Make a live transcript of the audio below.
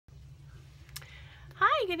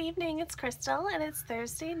Hi, good evening. It's Crystal and it's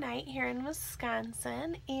Thursday night here in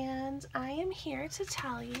Wisconsin, and I am here to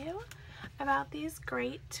tell you about these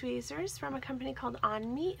great tweezers from a company called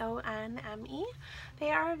Onme, O-N-M-E.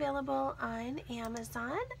 They are available on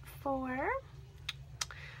Amazon for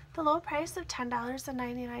the low price of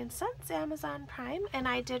 $10.99 Amazon Prime, and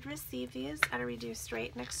I did receive these at a reduced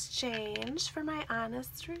rate in exchange for my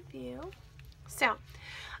honest review. So,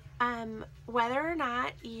 whether or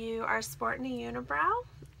not you are sporting a unibrow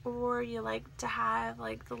or you like to have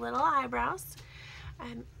like the little eyebrows,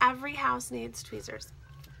 every house needs tweezers.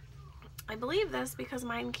 I believe this because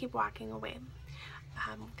mine keep walking away.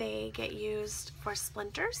 They get used for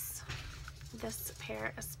splinters. This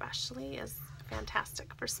pair especially is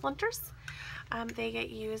fantastic for splinters. They get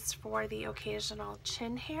used for the occasional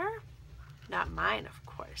chin hair. Not mine, of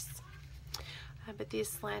course. But these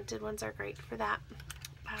slanted ones are great for that.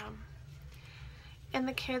 And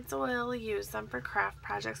the kids will use them for craft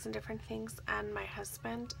projects and different things, and my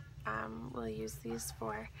husband will use these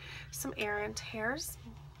for some errant hairs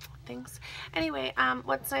things. Anyway,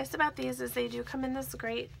 what's nice about these is they do come in this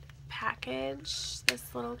great package,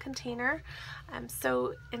 this little container.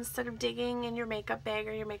 So instead of digging in your makeup bag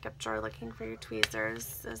or your makeup drawer looking for your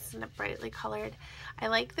tweezers, isn't it brightly colored? I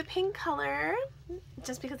like the pink color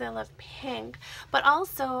just because I love pink, but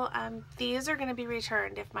also these are going to be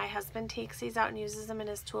returned. If my husband takes these out and uses them in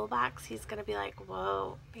his toolbox, he's going to be like,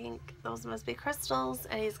 whoa, pink, those must be crystals,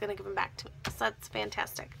 and he's going to give them back to me. So that's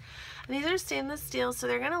fantastic. And these are stainless steel, so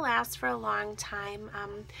they're going to last for a long time.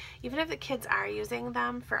 Even if the kids are using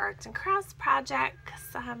them for arts and crafts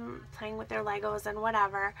projects, playing with their Legos and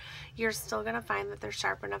whatever, you're still going to find that they're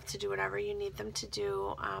sharp enough to do whatever you need them to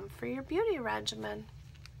do for your beauty regimen.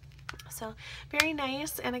 So very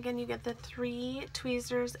nice, and again, you get the 3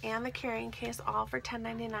 tweezers and the carrying case all for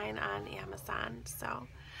 $10.99 on Amazon. So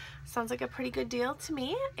sounds like a pretty good deal to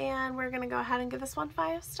me, and we're going to go ahead and give this one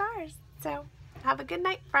 5 stars. So have a good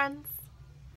night, friends.